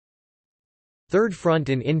Third Front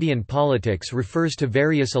in Indian politics refers to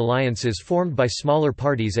various alliances formed by smaller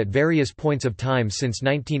parties at various points of time since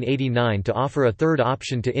 1989 to offer a third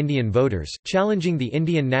option to Indian voters, challenging the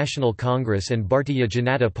Indian National Congress and Bharatiya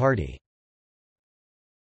Janata Party.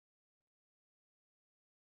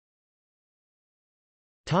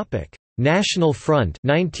 National Front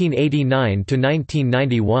 1989 to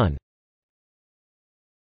 1991.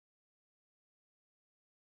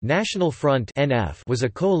 National Front (NF) was a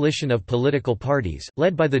coalition of political parties,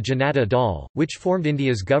 led by the Janata Dal, which formed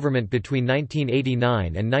India's government between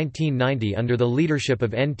 1989 and 1990 under the leadership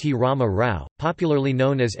of N. T. Rama Rao, popularly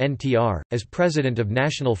known as NTR, as President of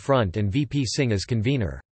National Front and V. P. Singh as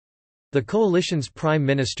convener. The coalition's Prime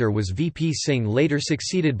Minister was V. P. Singh, later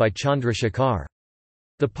succeeded by Chandra Shekhar.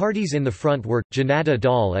 The parties in the front were, Janata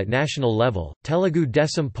Dal at national level, Telugu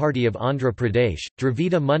Desam Party of Andhra Pradesh,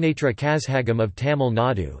 Dravida Munnetra Kazhagam of Tamil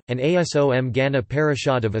Nadu, and ASOM Gana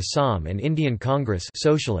Parishad of Assam and Indian Congress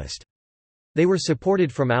Socialist. They were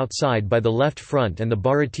supported from outside by the Left Front and the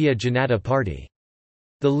Bharatiya Janata Party.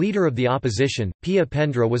 The leader of the opposition, P.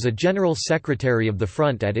 Upendra, was a general secretary of the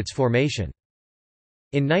front at its formation.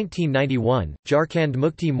 In 1991, Jharkhand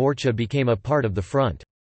Mukti Morcha became a part of the front.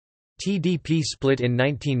 TDP split in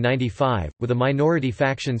 1995, with a minority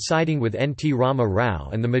faction siding with N. T. Rama Rao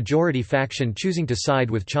and the majority faction choosing to side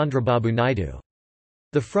with Chandrababu Naidu.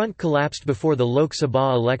 The front collapsed before the Lok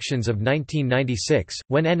Sabha elections of 1996,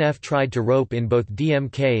 when NF tried to rope in both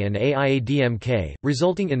DMK and AIADMK,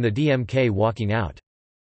 resulting in the DMK walking out.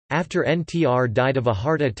 After NTR died of a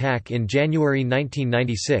heart attack in January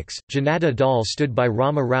 1996, Janata Dal stood by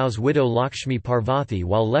Rama Rao's widow Lakshmi Parvathy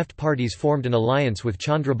while left parties formed an alliance with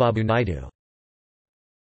Chandrababu Naidu.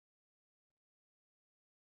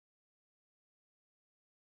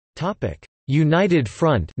 United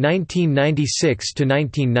Front 1996 to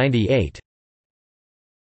 1998.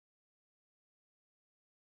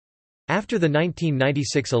 After the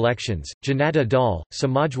 1996 elections, Janata Dal,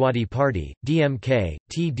 Samajwadi Party, DMK,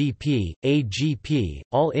 TDP, AGP,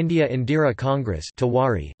 All India Indira Congress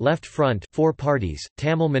Tawari, Left Front 4 parties,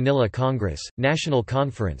 Tamil Manila Congress, National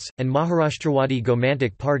Conference, and Maharashtrawadi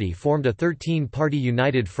Gomantak Party formed a 13-party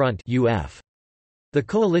United Front UF. The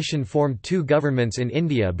coalition formed 2 governments in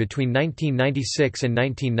India between 1996 and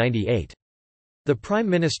 1998. The Prime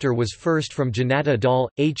Minister was first from Janata Dal,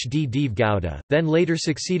 H. D. Deve Gowda, then later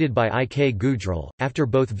succeeded by I. K. Gujral, after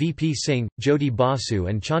both V. P. Singh, Jyoti Basu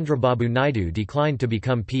and Chandrababu Naidu declined to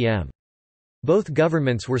become PM. Both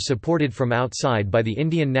governments were supported from outside by the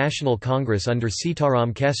Indian National Congress under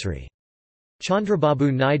Sitaram Kesari.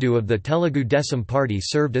 Chandrababu Naidu of the Telugu Desam Party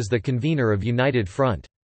served as the convener of United Front.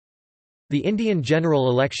 The Indian general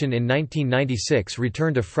election in 1996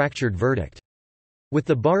 returned a fractured verdict. With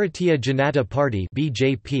the Bharatiya Janata Party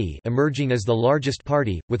 (BJP) emerging as the largest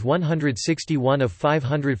party, with 161 of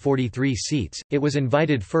 543 seats, it was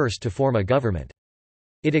invited first to form a government.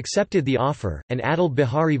 It accepted the offer, and Atal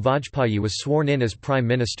Bihari Vajpayee was sworn in as Prime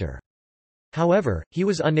Minister. However, he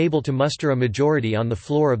was unable to muster a majority on the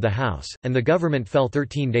floor of the House, and the government fell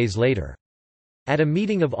 13 days later. At a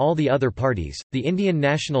meeting of all the other parties, the Indian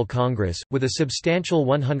National Congress, with a substantial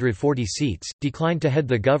 140 seats, declined to head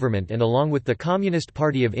the government and along with the Communist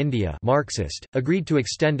Party of India Marxist, agreed to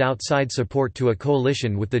extend outside support to a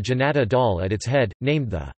coalition with the Janata Dal at its head, named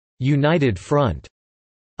the United Front.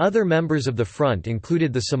 Other members of the front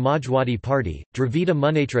included the Samajwadi Party, Dravida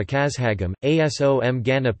Munnetra Kazhagam, ASOM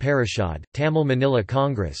Gana Parishad, Tamil Manila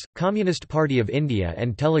Congress, Communist Party of India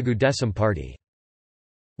and Telugu Desam Party.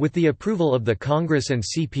 With the approval of the Congress and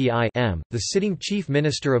CPI-M, the sitting Chief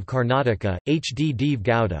Minister of Karnataka, H. D. Deve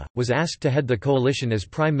Gowda, was asked to head the coalition as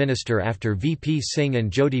Prime Minister after V. P. Singh and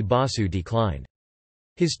Jyoti Basu declined.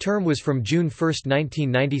 His term was from June 1,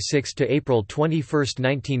 1996 to April 21,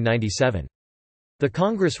 1997. The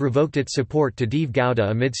Congress revoked its support to Deve Gowda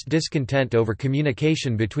amidst discontent over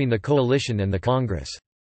communication between the coalition and the Congress.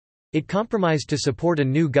 It compromised to support a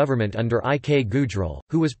new government under I. K. Gujral,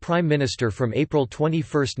 who was Prime Minister from April 21,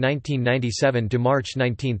 1997 to March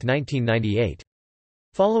 19, 1998.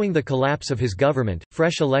 Following the collapse of his government,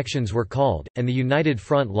 fresh elections were called, and the United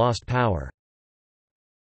Front lost power.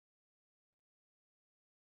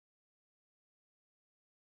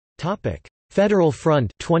 Federal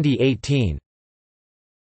Front 2018.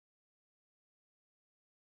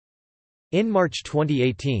 In March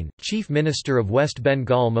 2018, Chief Minister of West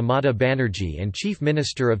Bengal Mamata Banerjee and Chief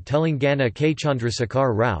Minister of Telangana K.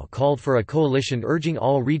 Chandrasekhar Rao called for a coalition urging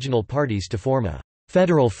all regional parties to form a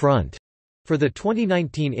 «federal front» for the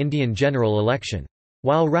 2019 Indian general election.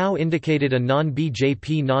 While Rao indicated a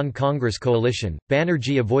non-BJP non-Congress coalition,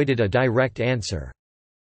 Banerjee avoided a direct answer.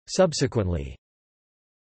 Subsequently,